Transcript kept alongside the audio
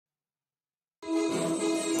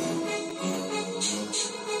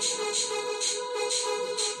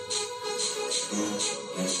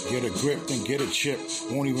Get a grip, then get a chip.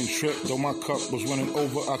 Won't even trip. Though my cup was running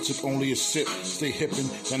over, I took only a sip. Stay hippin',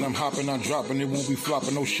 then I'm hopping, I'm dropping. It won't be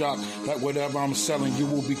flopping, no shock. That whatever I'm selling, you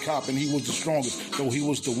will be copping. He was the strongest, though he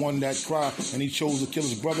was the one that cried. And he chose to kill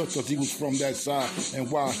his brother because he was from that side.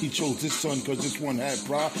 And why? He chose this son because this one had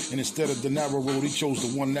pride. And instead of the narrow road, he chose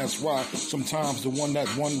the one that's wide. Sometimes the one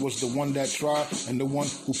that won was the one that tried. And the one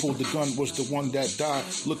who pulled the gun was the one that died.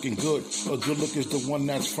 Looking good, a good look is the one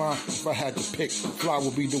that's fine. If I had to pick, fly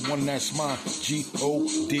would be the one that's mine.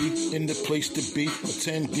 G-O-D, in the place to be.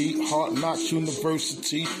 Attendee, Hard Knocks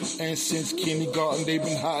University. And since kindergarten, they've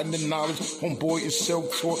been hiding the knowledge. Homeboy is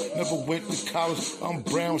self-taught, never went to college. I'm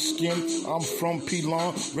brown skinned, I'm from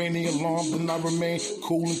Pelon. Raining alarm, then I remain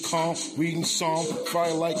cool and calm. Reading Psalm,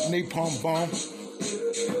 fire like napalm bomb.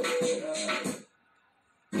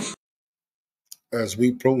 As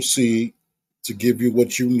we proceed to give you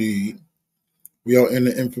what you need, we are in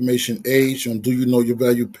the information age on Do You Know Your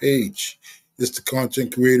Value page. It's the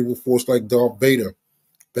content creator with force like Darth Vader.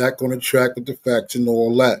 Back on the track with the facts and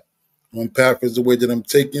all that. One path is the way that I'm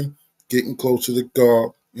taking, getting close to the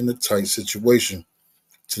God in a tight situation.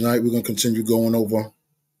 Tonight we're going to continue going over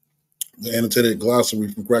the Annotated Glossary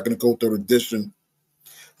from Cracking the Code 3rd edition.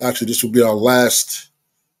 Actually, this will be our last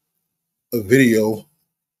video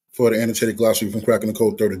for the Annotated Glossary from Cracking the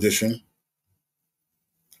Code 3rd edition.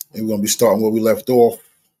 And we're going to be starting where we left off.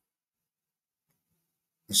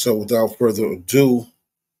 And so without further ado,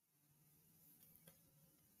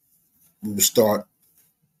 we will start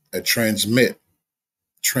at transmit.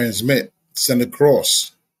 Transmit, send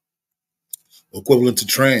across, equivalent to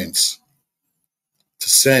trans, to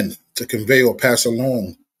send, to convey or pass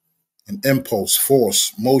along, an impulse,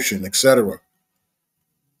 force, motion, etc.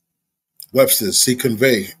 Webster's, see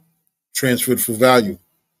convey, transferred for value.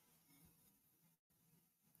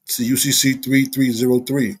 See UCC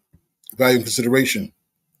 3303, value and consideration.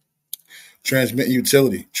 Transmit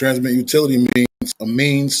utility. Transmit utility means a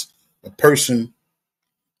means, a person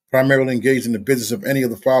primarily engaged in the business of any of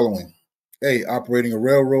the following. A, operating a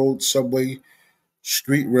railroad, subway,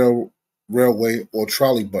 street railway, or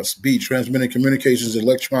trolley bus. B, transmitting communications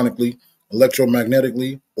electronically,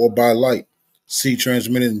 electromagnetically, or by light. C,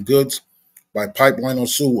 transmitting goods by pipeline or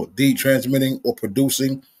sewer. D, transmitting or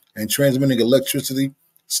producing and transmitting electricity,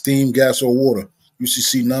 steam, gas, or water.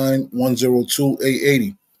 UCC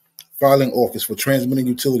 9102A80. Filing office for transmitting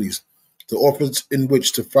utilities. The office in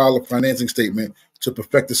which to file a financing statement to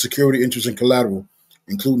perfect the security, interest, and collateral,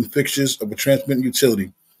 including fixtures of a transmitting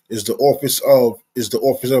utility, is the office of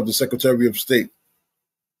the Secretary of State.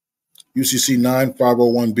 UCC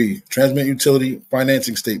 9501B. Transmitting utility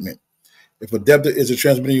financing statement. If a debtor is a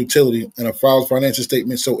transmitting utility and a filed financing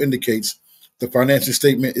statement so indicates, the financing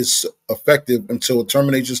statement is effective until a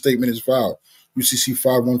termination statement is filed. UCC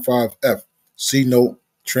 515F. See note,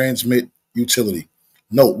 transmit utility.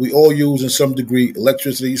 Note, we all use in some degree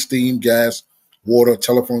electricity, steam, gas, water,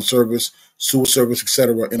 telephone service, sewer service,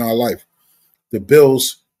 etc. in our life. The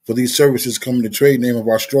bills for these services come in the trade name of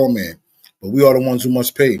our straw man, but we are the ones who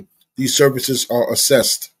must pay. These services are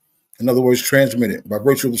assessed, in other words, transmitted, by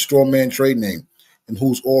virtue of the straw man trade name, in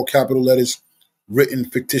whose all capital letters written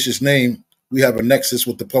fictitious name, we have a nexus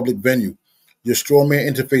with the public venue. Your straw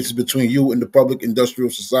man interfaces between you and the public industrial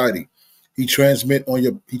society. He transmits on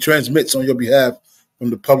your behalf from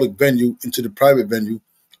the public venue into the private venue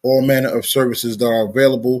all manner of services that are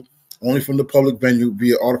available only from the public venue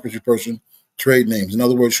via artificial person trade names. In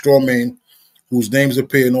other words, straw man whose names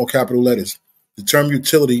appear in all capital letters. The term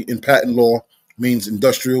utility in patent law means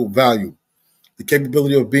industrial value. The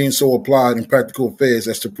capability of being so applied in practical affairs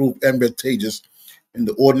as to prove advantageous in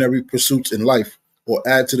the ordinary pursuits in life or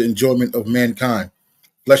add to the enjoyment of mankind.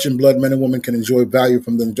 Flesh and blood men and women can enjoy value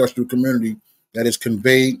from the industrial community that is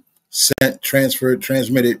conveyed, sent, transferred,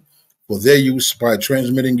 transmitted for their use by a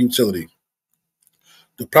transmitting utility.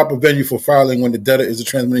 The proper venue for filing when the debtor is a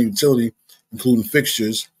transmitting utility, including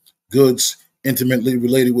fixtures, goods intimately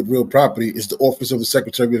related with real property, is the office of the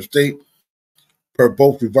Secretary of State, per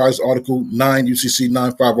both revised Article 9 UCC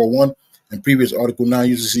 9501 and previous Article 9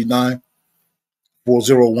 UCC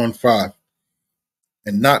 94015.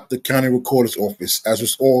 And not the county recorder's office, as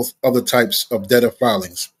with all other types of debtor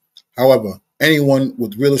filings. However, anyone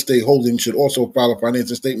with real estate holdings should also file a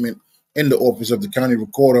financial statement in the office of the county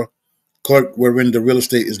recorder clerk wherein the real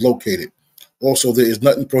estate is located. Also, there is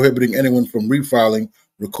nothing prohibiting anyone from refiling,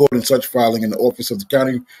 recording such filing in the office of the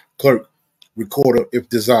county clerk recorder if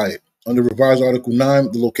desired. Under revised Article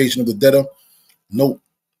 9, the location of the debtor, note,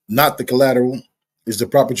 not the collateral, is the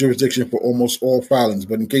proper jurisdiction for almost all filings,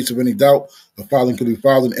 but in case of any doubt, a filing can be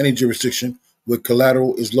filed in any jurisdiction where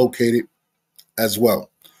collateral is located as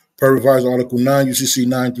well. Per revised Article 9, UCC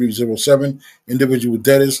 9307, individual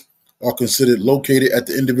debtors are considered located at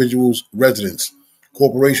the individual's residence.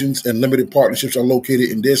 Corporations and limited partnerships are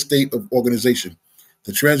located in their state of organization.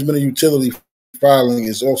 The transmitter utility filing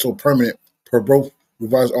is also permanent per both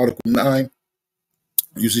revised Article 9,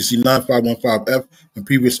 UCC 9515F, and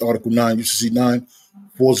previous Article 9, UCC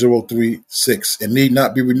 94036, and need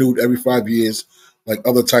not be renewed every 5 years like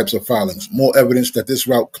other types of filings. More evidence that this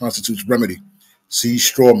route constitutes remedy. See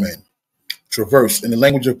straw man. Traverse. In the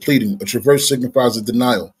language of pleading, a traverse signifies a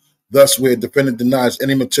denial. Thus, where a defendant denies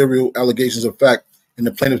any material allegations of fact in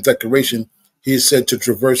the plaintiff's declaration, he is said to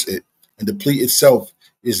traverse it, and the plea itself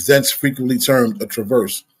is thence frequently termed a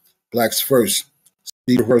traverse. Blacks first.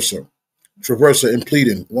 See traverser. Traverser in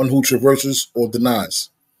pleading, one who traverses or denies.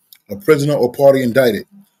 A prisoner or party indicted,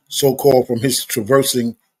 so called from his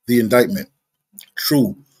traversing the indictment.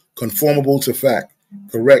 True, conformable to fact,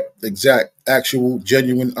 correct, exact, actual,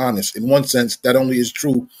 genuine, honest. In one sense, that only is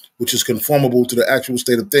true which is conformable to the actual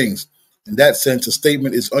state of things. In that sense, a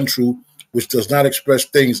statement is untrue which does not express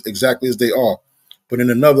things exactly as they are. But in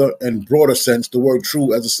another and broader sense, the word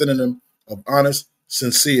true as a synonym of honest,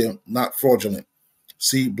 sincere, not fraudulent.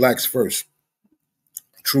 See blacks first.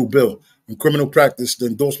 True bill. In criminal practice, the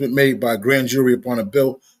endorsement made by a grand jury upon a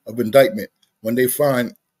bill of indictment, when they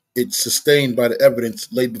find it sustained by the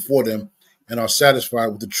evidence laid before them and are satisfied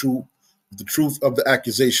with the truth of the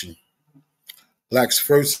accusation. Blacks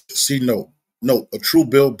first. See note. Note, a true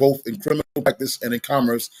bill, both in criminal practice and in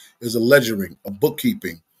commerce, is a ledgering, a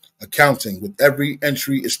bookkeeping, accounting, with every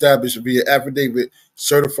entry established via affidavit,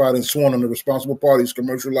 certified and sworn on the responsible party's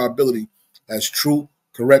commercial liability as true,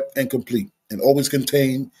 correct, and complete, and always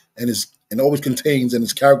contains and is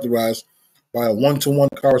characterized by a one-to-one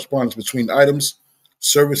correspondence between items,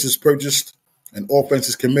 services purchased, and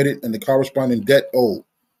offenses committed, and the corresponding debt owed.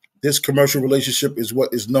 This commercial relationship is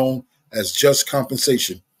what is known as just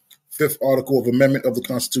compensation. Fifth Article of Amendment of the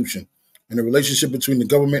Constitution. In the relationship between the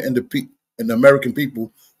government and the American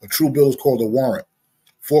people, a true bill is called a warrant.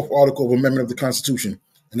 Fourth Article of Amendment of the Constitution.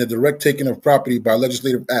 In the direct taking of property by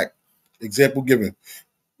legislative act. Example given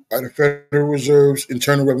by the Federal Reserve's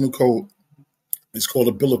Internal Revenue Code is called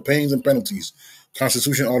a Bill of Pains and Penalties.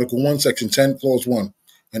 Constitution Article 1, Section 10, Clause 1,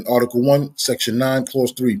 and Article 1, Section 9,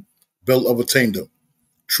 Clause 3, Bill of Attainder.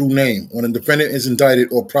 True name. When a defendant is indicted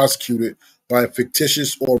or prosecuted by a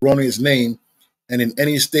fictitious or erroneous name, and in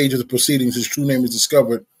any stage of the proceedings his true name is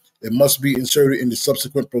discovered, it must be inserted in the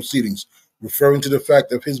subsequent proceedings, referring to the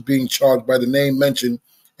fact of his being charged by the name mentioned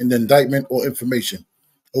in the indictment or information.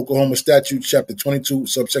 Oklahoma Statute, Chapter 22,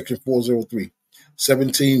 Subsection 403.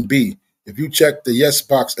 17B. If you check the yes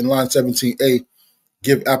box in line 17A,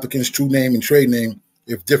 give applicant's true name and trade name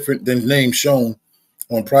if different than name shown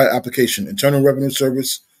on prior application. Internal Revenue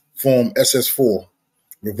Service Form SS4,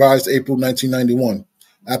 revised April 1991.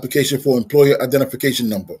 Application for Employer Identification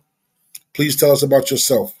Number. Please tell us about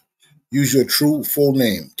yourself. Use your true full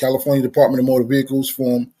name. California Department of Motor Vehicles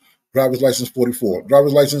Form Driver's License 44.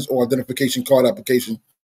 Driver's License or Identification Card Application.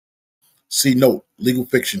 See note, legal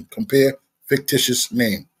fiction. Compare fictitious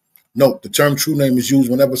name. Note, the term true name is used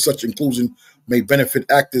whenever such inclusion may benefit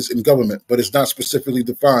actors in government, but is not specifically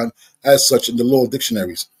defined as such in the law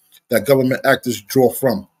dictionaries that government actors draw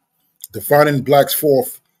from. Defining blacks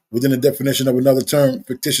forth within the definition of another term,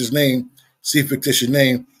 fictitious name, see fictitious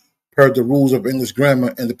name, per the rules of English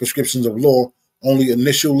grammar and the prescriptions of law, only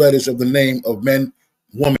initial letters of the name of men,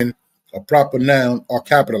 woman, a proper noun are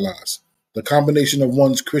capitalized. The combination of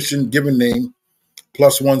one's Christian given name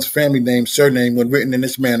plus one's family name, surname, when written in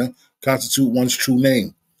this manner, constitute one's true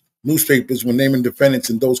name. Newspapers, when naming defendants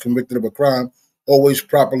and those convicted of a crime, always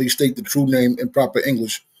properly state the true name in proper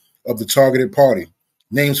English of the targeted party.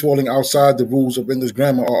 Names falling outside the rules of English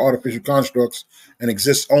grammar are artificial constructs and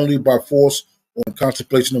exist only by force or in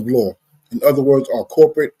contemplation of law. In other words, are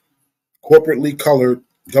corporately colored,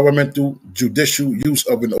 governmental, judicial use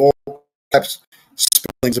of an all caps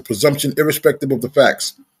spelling is a presumption irrespective of the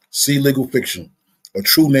facts. See legal fiction. A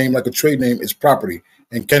true name, like a trade name, is property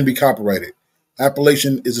and can be copyrighted.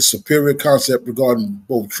 Appellation is a superior concept regarding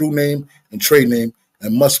both true name and trade name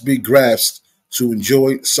and must be grasped to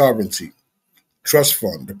enjoy sovereignty. Trust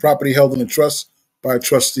fund, the property held in a trust by a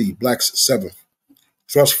trustee, blacks 7th.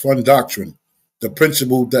 Trust fund doctrine, the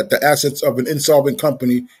principle that the assets of an insolvent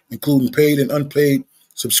company, including paid and unpaid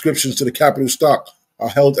subscriptions to the capital stock, are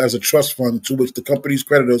held as a trust fund to which the company's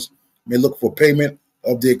creditors may look for payment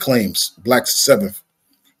of their claims, blacks 7th.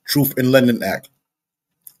 Truth in Lending Act.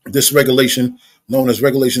 This regulation, known as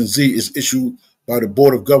Regulation Z, is issued by the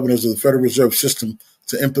Board of Governors of the Federal Reserve System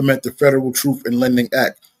to implement the Federal Truth in Lending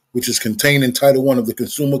Act, which is contained in Title I of the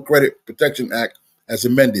Consumer Credit Protection Act as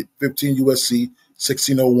amended, 15 U.S.C.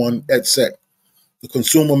 1601 et sec. The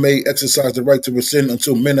consumer may exercise the right to rescind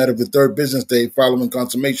until midnight of the third business day following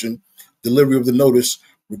consummation, delivery of the notice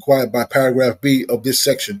required by paragraph B of this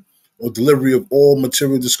section, or delivery of all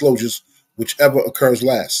material disclosures, whichever occurs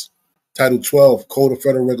last. Title 12, Code of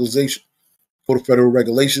Federal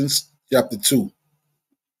Regulations, Chapter 2,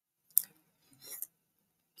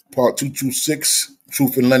 Part 226,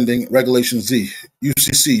 Truth in Lending, Regulation Z.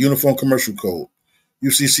 UCC, Uniform Commercial Code.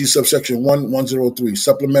 UCC subsection 1103,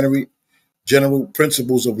 Supplementary General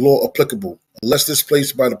Principles of Law applicable. Unless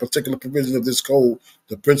displaced by the particular provisions of this code,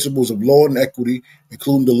 the principles of law and equity,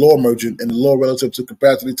 including the law emergent and the law relative to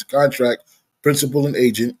capacity to contract, principal and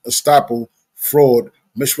agent, estoppel, fraud,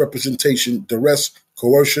 misrepresentation, duress,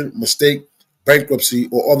 coercion, mistake, bankruptcy,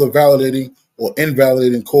 or other validating or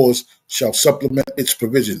invalidating cause shall supplement its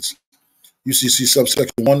provisions. UCC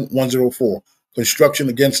subsection 1104, Construction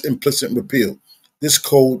against implicit repeal. This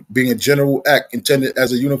code, being a general act intended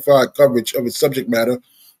as a unified coverage of its subject matter,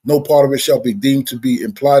 no part of it shall be deemed to be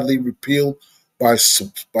impliedly repealed by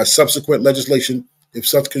subsequent legislation if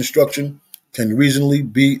such construction can reasonably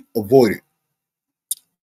be avoided.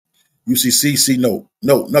 UCC, see note.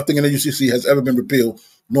 Note, nothing in the UCC has ever been repealed,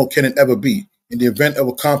 nor can it ever be. In the event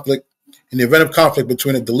of conflict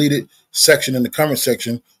between a deleted section and the current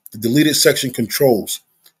section, the deleted section controls.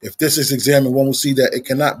 If this is examined, one will see that it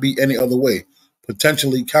cannot be any other way.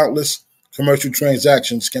 Potentially countless commercial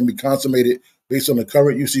transactions can be consummated based on the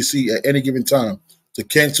current UCC at any given time. To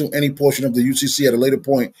cancel any portion of the UCC at a later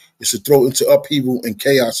point is to throw into upheaval and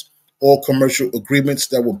chaos all commercial agreements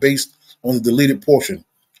that were based on the deleted portion,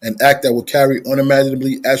 an act that will carry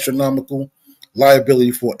unimaginably astronomical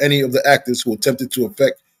liability for any of the actors who attempted to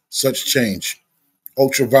effect such change.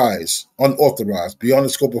 Ultra-vires, unauthorized, beyond the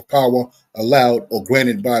scope of power allowed or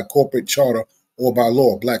granted by a corporate charter or by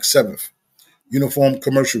law, Black 7th. Uniform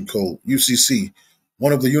Commercial Code, UCC,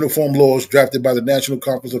 one of the uniform laws drafted by the National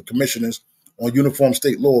Conference of Commissioners on Uniform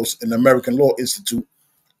State Laws and the American Law Institute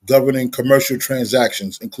governing commercial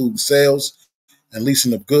transactions, including sales and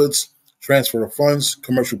leasing of goods, transfer of funds,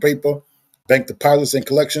 commercial paper, bank deposits and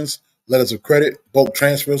collections, letters of credit, bulk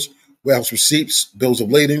transfers, warehouse receipts, bills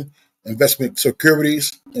of lading, investment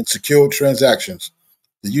securities, and secured transactions.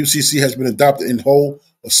 The UCC has been adopted in whole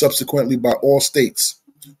or subsequently by all states,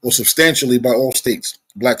 or substantially by all states,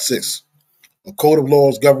 Black 6. A code of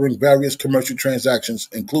laws governing various commercial transactions,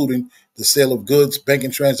 including the sale of goods,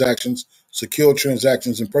 banking transactions, secured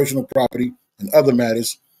transactions, and personal property, and other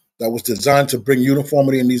matters, that was designed to bring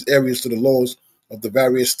uniformity in these areas to the laws of the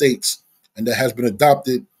various states, and that has been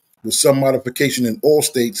adopted with some modification in all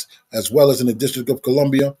states, as well as in the District of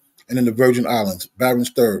Columbia and in the Virgin Islands,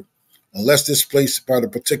 Barron's 3rd. Unless displaced by the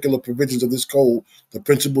particular provisions of this code, the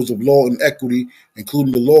principles of law and equity,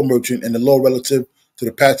 including the law merchant and the law relative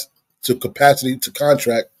to capacity to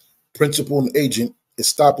contract, principal and agent,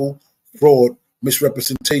 estoppel, fraud,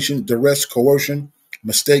 misrepresentation, duress, coercion,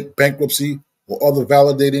 mistake, bankruptcy, or other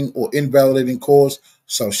validating or invalidating cause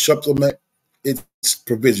shall supplement its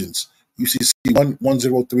provisions. UCC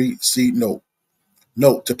 1103, see note.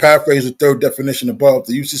 Note, to paraphrase the third definition above,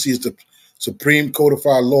 the UCC is the supreme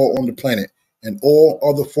codified law on the planet, and all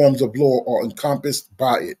other forms of law are encompassed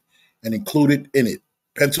by it and included in it.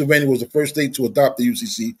 Pennsylvania was the first state to adopt the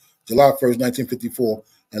UCC, July 1st, 1954,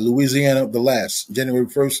 and Louisiana the last, January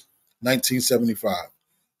 1st, 1975.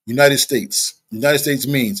 United States. United States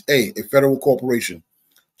means A federal corporation.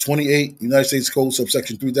 28 United States Code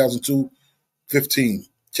subsection 3002, 15,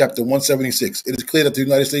 chapter 176. It is clear that the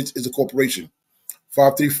United States is a corporation.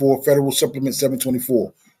 534 Federal Supplement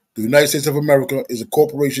 724. The United States of America is a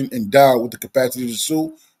corporation endowed with the capacity to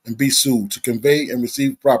sue and be sued, to convey and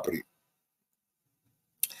receive property.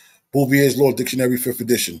 Bouvier's Law Dictionary, 5th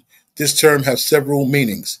edition. This term has several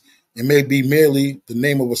meanings. It may be merely the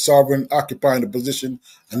name of a sovereign occupying a position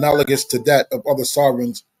analogous to that of other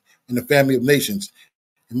sovereigns in the family of nations.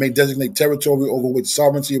 It may designate territory over which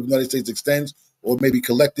sovereignty of the United States extends, or it may be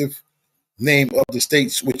collective name of the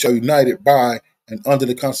states which are united by and under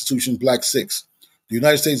the Constitution, Black 6. The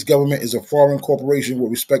United States government is a foreign corporation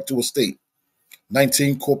with respect to a state.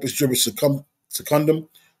 19 Corpus Juris Secundum,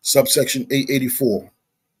 subsection 884.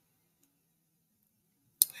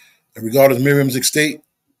 In regard to Miriam's estate,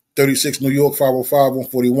 36 New York 505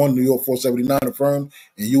 141, New York 479 affirmed,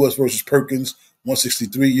 and U.S. versus Perkins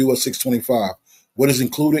 163 U.S. 625. What is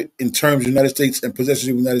included in terms United States and possessions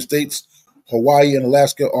of the United States? Hawaii and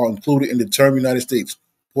Alaska are included in the term United States.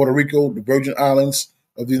 Puerto Rico, the Virgin Islands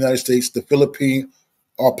of the United States, the Philippines,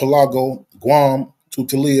 Archipelago, Guam,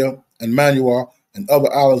 Tutuila, and Manua, and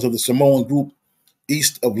other islands of the Samoan group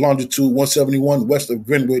east of longitude 171 west of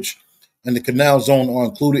Greenwich, and the Canal Zone are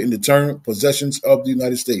included in the term possessions of the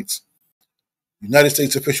United States. United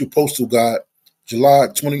States Official Postal Guide, July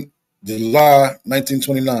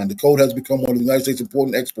 1929. The code has become one of the United States'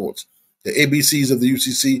 important exports. The ABCs of the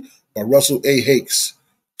UCC by Russell A. Hakes,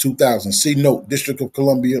 2000. See note, District of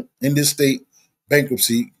Columbia, in this state,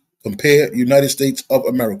 bankruptcy, compare United States of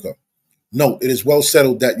America. Note, it is well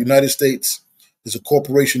settled that United States is a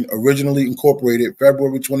corporation originally incorporated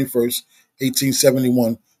February 21st,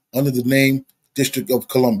 1871, under the name District of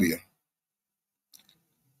Columbia.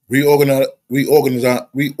 Reorganized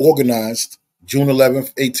June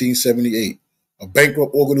 11th, 1878. A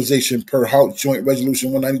bankrupt organization per House Joint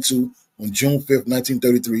Resolution 192 on June 5th,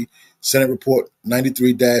 1933, Senate Report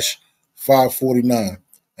 93-549,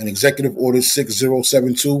 and Executive Order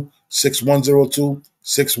 6072, 6102,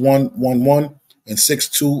 6111, and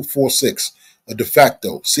 6246. A de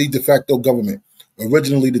facto, see de facto government,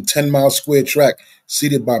 originally the 10-mile square tract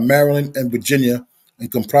ceded by Maryland and Virginia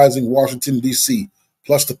and comprising Washington, D.C.,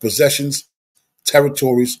 plus the possessions,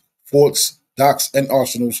 territories, forts, docks, and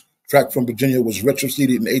arsenals tract from Virginia was retroceded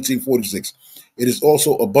in 1846. It is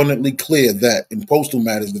also abundantly clear that, in postal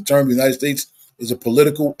matters, the term United States is a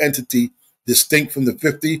political entity distinct from the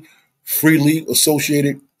 50 freely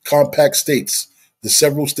associated compact states, the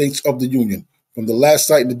several states of the Union. From the last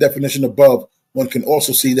cite in the definition above, one can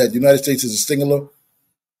also see that the United States is a singular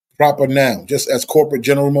proper noun. Just as corporate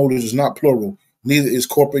General Motors is not plural, neither is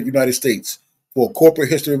corporate United States. For corporate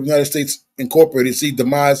history of the United States Incorporated, see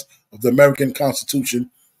demise of the American Constitution.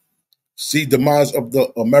 See demise of the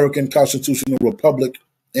American Constitutional Republic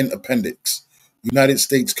in Appendix. United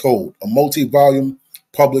States Code, a multi-volume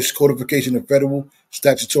published codification of federal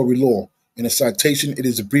statutory law. In a citation, it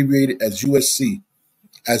is abbreviated as USC,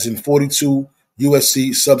 as in 42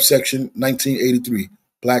 USC subsection 1983,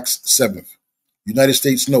 Blacks 7th. United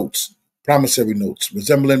States Notes, promissory notes,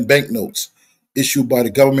 resembling bank notes, issued by the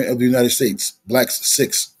government of the United States, Blacks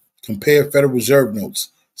 6. Compare Federal Reserve notes.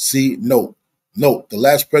 See note. Note, the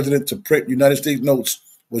last president to print United States notes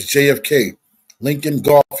was JFK. Lincoln,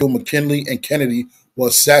 Garfield, McKinley, and Kennedy were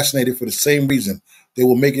assassinated for the same reason. They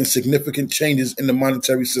were making significant changes in the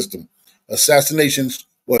monetary system. Assassinations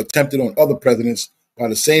were attempted on other presidents by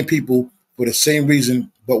the same people for the same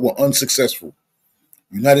reason, but were unsuccessful.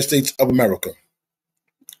 United States of America.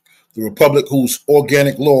 The republic whose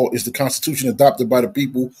organic law is the Constitution adopted by the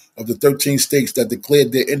people of the 13 states that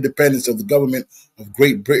declared their independence of the government of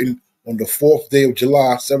Great Britain on the 4th day of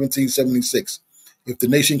July, 1776. If the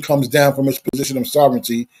nation comes down from its position of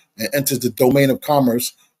sovereignty and enters the domain of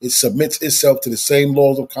commerce, it submits itself to the same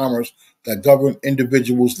laws of commerce that govern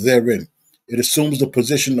individuals therein. It assumes the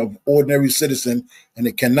position of ordinary citizen, and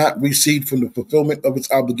it cannot recede from the fulfillment of its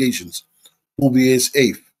obligations. Bourbier's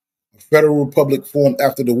 8th. Federal Republic formed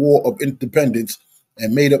after the War of Independence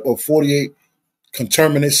and made up of 48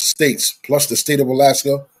 conterminous states, plus the state of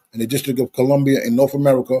Alaska and the District of Columbia in North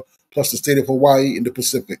America, plus the state of Hawaii in the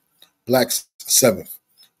Pacific. Blacks 7th.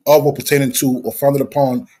 Of or pertaining to or founded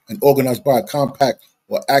upon and organized by a compact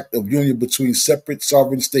or act of union between separate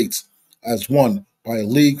sovereign states as one by a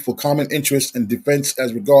league for common interest and defense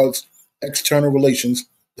as regards external relations,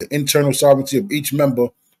 the internal sovereignty of each member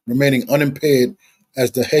remaining unimpaired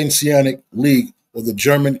as the Hanseatic League or the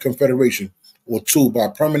German Confederation, or 2, by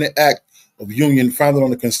a permanent act of union founded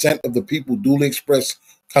on the consent of the people duly expressed,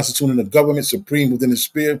 constituting the government supreme within the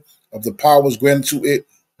sphere of the powers granted to it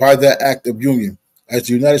by that act of union. As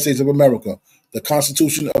the United States of America, the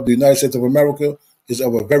Constitution of the United States of America is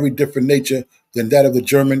of a very different nature than that of the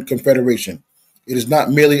German Confederation. It is not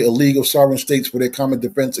merely a league of sovereign states for their common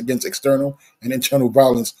defense against external and internal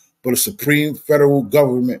violence, but a supreme federal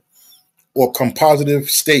government or compositive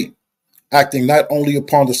state, acting not only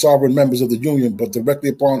upon the sovereign members of the Union, but directly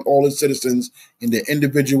upon all its citizens in their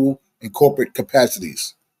individual and corporate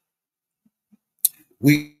capacities.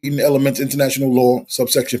 Wheaton Elements International Law,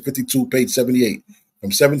 subsection 52, page 78. From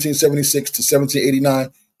 1776 to 1789,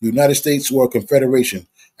 the United States were a confederation.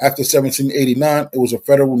 After 1789, it was a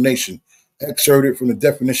federal nation. Excerpted from the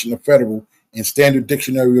definition of federal in Standard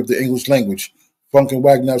Dictionary of the English Language, Funk and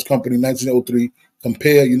Wagnalls Company, 1903,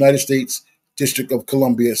 compare United States, District of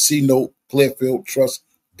Columbia, see note, Clearfield Trust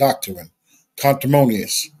Doctrine.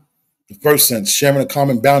 Conterminous. The first sense, sharing a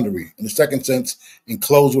common boundary. In the second sense,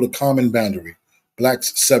 enclosed with a common boundary.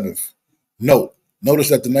 Blacks 7th. Note, notice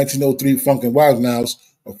that the 1903 Funk and Wagnalls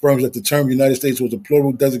affirms that the term United States was a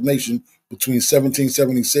plural designation between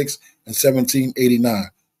 1776 and 1789,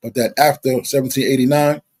 but that after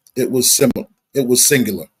 1789, it was similar. It was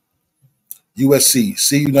singular. USC,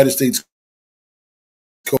 see United States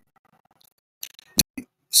Code.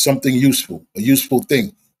 Something useful, a useful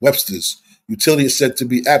thing. Webster's, Utility is said to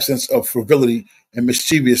be absence of frivolity and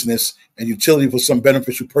mischievousness, and utility for some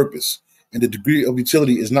beneficial purpose. And the degree of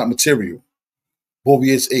utility is not material.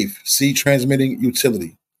 Bouvier's eighth. C. Transmitting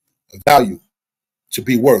utility. Value. To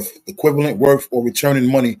be worth. Equivalent worth or return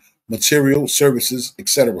in money, material, services,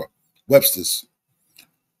 etc. Webster's.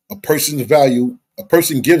 A person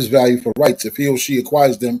gives value for rights if he or she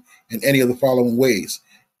acquires them in any of the following ways.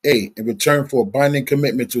 A. In return for a binding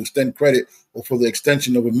commitment to extend credit or for the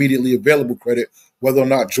extension of immediately available credit, whether or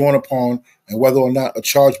not drawn upon, and whether or not a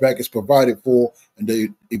chargeback is provided for in the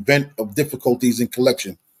event of difficulties in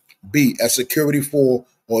collection. B. As security for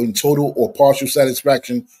or in total or partial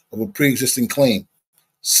satisfaction of a pre-existing claim.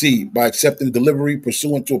 C. By accepting delivery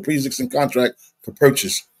pursuant to a pre-existing contract for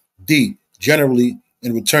purchase. D. Generally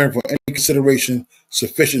in return for any consideration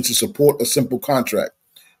sufficient to support a simple contract.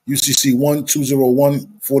 UCC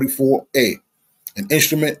 1-201-44A. An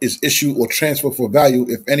instrument is issued or transferred for value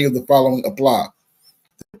if any of the following apply.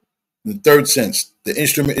 In the third sense, the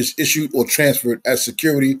instrument is issued or transferred as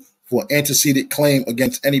security for an antecedent claim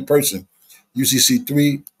against any person. UCC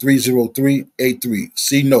 3-303-A3.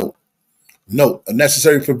 See note. Note, a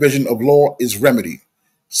necessary provision of law is remedy.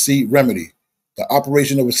 See remedy. The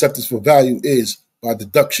operation of acceptance for value is, by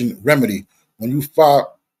deduction, remedy. When you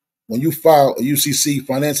file a UCC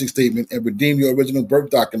financing statement and redeem your original birth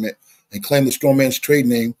document and claim the strawman's trade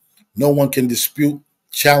name, no one can dispute,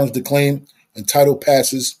 challenge the claim, and title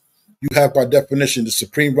passes. You have, by definition, the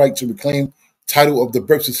supreme right to reclaim title of the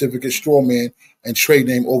birth certificate, strawman, and trade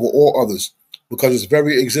name over all others, because its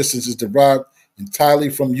very existence is derived entirely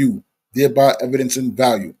from you, thereby evidencing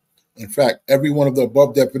value. In fact, every one of the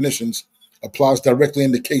above definitions applies directly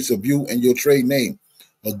in the case of you and your trade name.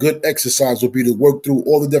 A good exercise will be to work through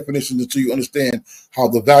all the definitions until you understand how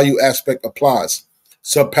the value aspect applies.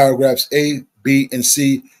 Subparagraphs A, B, and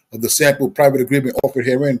C of the sample private agreement offered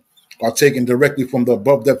herein are taken directly from the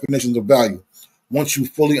above definitions of value. Once you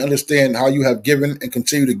fully understand how you have given and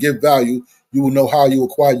continue to give value, you will know how you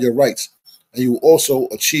acquire your rights, and you will also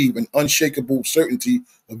achieve an unshakable certainty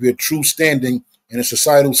of your true standing in a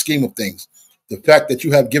societal scheme of things. The fact that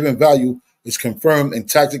you have given value is confirmed and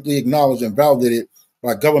tactically acknowledged and validated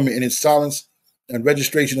by government in its silence and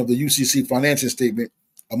registration of the UCC financing statement,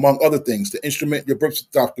 among other things. The instrument your birth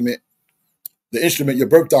document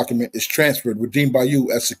is transferred, redeemed by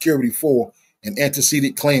you as security for an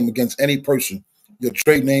antecedent claim against any person. Your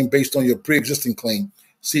trade name based on your pre-existing claim.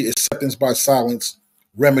 See acceptance by silence,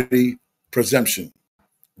 remedy, presumption.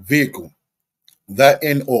 Vehicle. That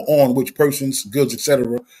in or on which persons, goods,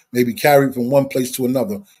 etc. may be carried from one place to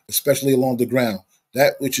another, especially along the ground.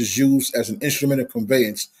 That which is used as an instrument of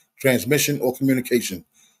conveyance, transmission, or communication.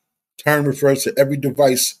 Term refers to every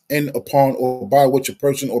device in, upon, or by which a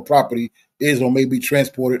person or property is or may be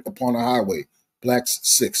transported upon a highway. Blacks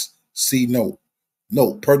 6. See note.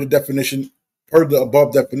 Note, per the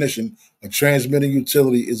above definition, a transmitting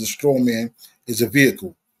utility is a straw man, is a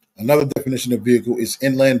vehicle. Another definition of vehicle is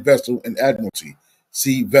inland vessel and admiralty.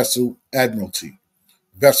 See vessel, admiralty.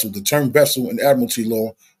 Vessel. The term vessel in admiralty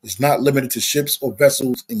law is not limited to ships or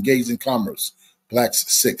vessels engaged in commerce. Blacks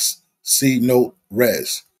 6. See note,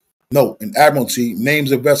 res. Note, in admiralty,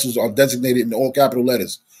 names of vessels are designated in all capital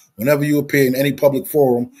letters. Whenever you appear in any public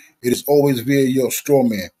forum, it is always via your straw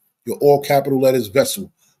man, your all capital letters vessel,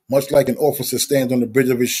 much like an officer stands on the bridge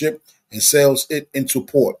of his ship and sails it into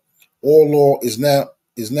port. All law is now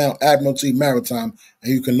admiralty maritime,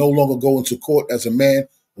 and you can no longer go into court as a man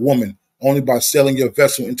or woman, only by sailing your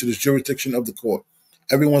vessel into the jurisdiction of the court.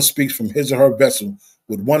 Everyone speaks from his or her vessel,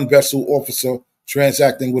 with one vessel officer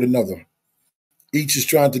transacting with another. Each is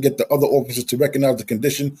trying to get the other officers to recognize the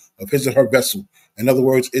condition of his or her vessel. In other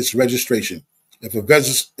words, its registration. If a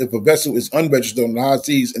vessel is unregistered on the high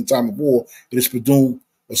seas in time of war, it is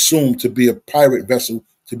assumed to be a pirate vessel,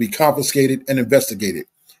 to be confiscated and investigated.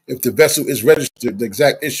 If the vessel is registered, the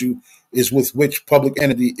exact issue is with which public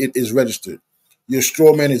entity it is registered. Your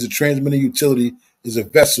straw man is a transmitting utility, is a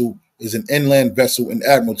vessel, is an inland vessel in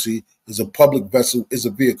admiralty, is a public vessel, is a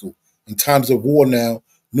vehicle. In times of war now,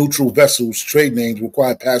 neutral vessels, trade names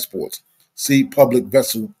require passports. See public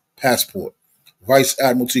vessel, passport. Vice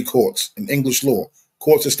Admiralty courts. In English law,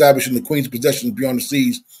 courts established in the Queen's possessions beyond the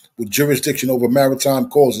seas with jurisdiction over maritime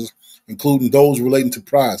causes, including those relating to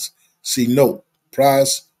prize. See note,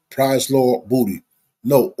 prize law, booty.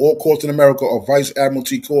 Note, all courts in America are Vice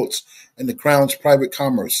Admiralty courts in the Crown's private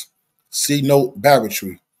commerce. See note,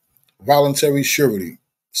 barratry. Voluntary surety.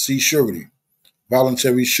 See surety.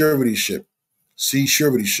 Voluntary suretyship. See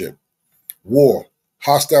suretyship. War.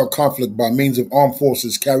 Hostile conflict by means of armed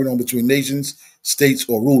forces carried on between nations, states,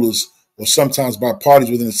 or rulers, or sometimes by parties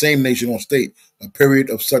within the same nation or state, a period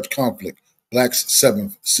of such conflict. Blacks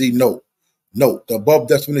 7th. See note. Note, the above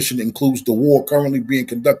definition includes the war currently being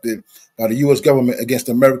conducted by the U.S. government against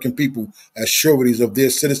the American people as sureties of their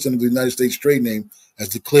citizen of the United States trade name as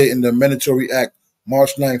declared in the Mandatory Act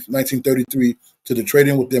March 9th, 1933 to the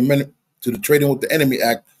Trading with the Enemy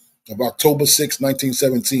Act of October 6,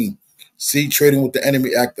 1917. See Trading with the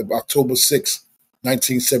Enemy Act of October 6,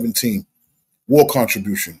 1917. War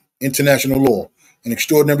contribution. International law. An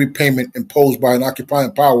extraordinary payment imposed by an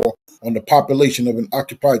occupying power on the population of an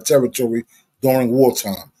occupied territory during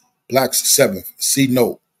wartime. Blacks 7th. See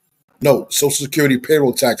note. Note, Social Security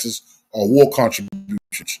payroll taxes are war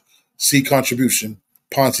contributions. See contribution.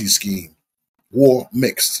 Ponzi scheme. War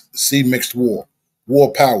mixed. See mixed war.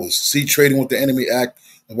 War powers. See Trading with the Enemy Act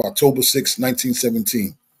of October 6,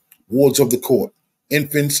 1917. Wards of the court.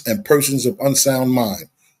 Infants and persons of unsound mind.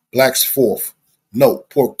 Blacks 4th. Note,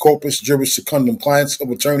 por corpus juris secundum, clients of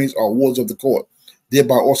attorneys are wards of the court,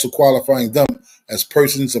 thereby also qualifying them as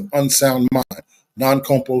persons of unsound mind, non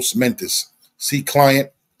compos mentis. See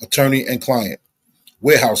client, attorney, and client.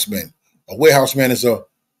 Warehouseman. A warehouseman is a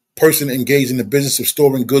person engaged in the business of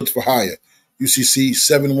storing goods for hire. UCC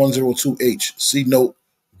 7102H. See note,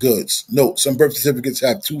 goods. Note, some birth certificates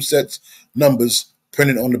have 2 sets numbers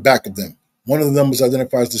printed on the back of them. One of the numbers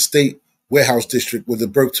identifies the state warehouse district where the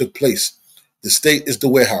birth took place. The state is the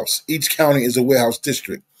warehouse. Each county is a warehouse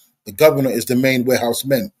district. The governor is the main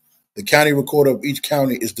warehouseman. The county recorder of each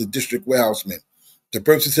county is the district warehouseman. The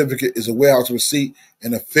birth certificate is a warehouse receipt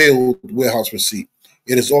and a field warehouse receipt.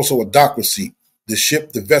 It is also a dock receipt. The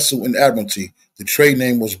ship, the vessel, and admiralty. The trade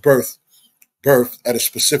name was birthed at a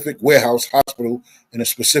specific warehouse hospital in a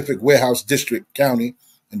specific warehouse district county,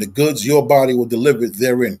 and the goods your body were delivered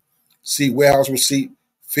therein. See warehouse receipt,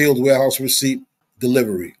 field warehouse receipt,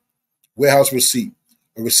 delivery. Warehouse receipt.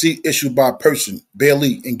 A receipt issued by a person,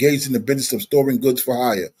 bailee, engaged in the business of storing goods for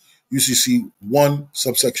hire. UCC 1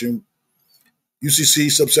 subsection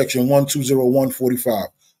 120145.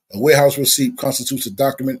 A warehouse receipt constitutes a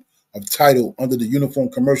document of title under the Uniform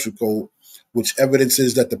Commercial Code, which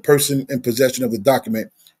evidences that the person in possession of the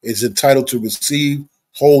document is entitled to receive,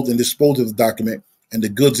 hold, and dispose of the document and the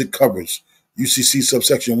goods it covers. UCC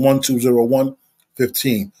subsection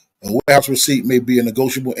 120115. A warehouse receipt may be a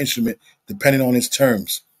negotiable instrument depending on its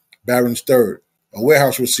terms. Barron's 3rd. A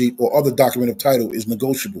warehouse receipt or other document of title is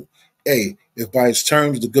negotiable. A, if by its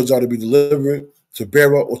terms the goods are to be delivered to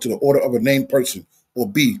bearer or to the order of a named person. Or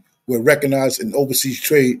B, where recognized in overseas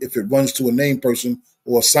trade if it runs to a named person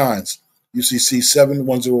or assigns. UCC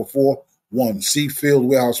 71041. C, field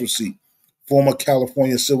warehouse receipt. Former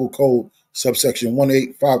California Civil Code, subsection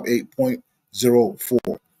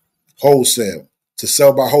 1858.04. Wholesale. To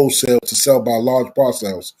sell by wholesale, to sell by large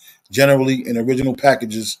parcels, generally in original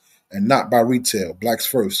packages and not by retail. Blacks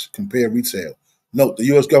first. Compare retail. Note, the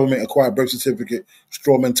U.S. government acquired birth certificate,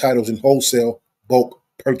 strawman titles in wholesale bulk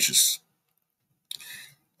purchase.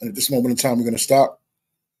 And at this moment in time, we're going to stop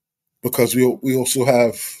because we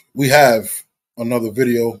have another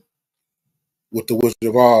video with the Wizard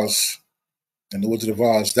of Oz. And the Wizard of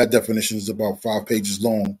Oz, that definition is about 5 pages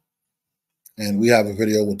long. And we have a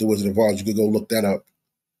video with the Wizard of Oz. You could go look that up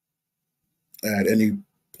at any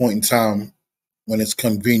point in time when it's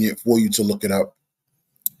convenient for you to look it up.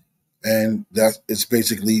 And that is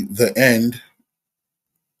basically the end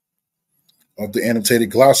of the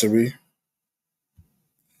Annotated Glossary.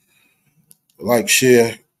 Like,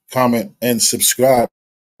 share, comment, and subscribe.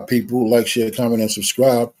 People, like, share, comment, and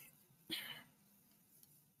subscribe.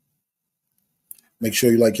 Make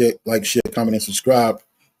sure you like, share, comment, and subscribe.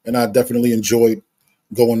 And I definitely enjoyed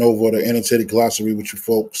going over the Annotated Glossary with you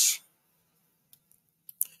folks.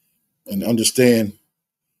 And understand,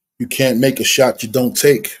 you can't make a shot you don't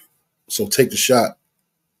take. So take the shot.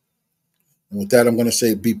 And with that, I'm going to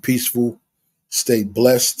say be peaceful, stay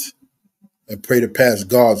blessed, and pray to pass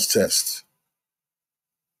God's test.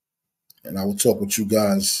 And I will talk with you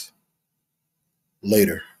guys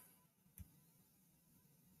later.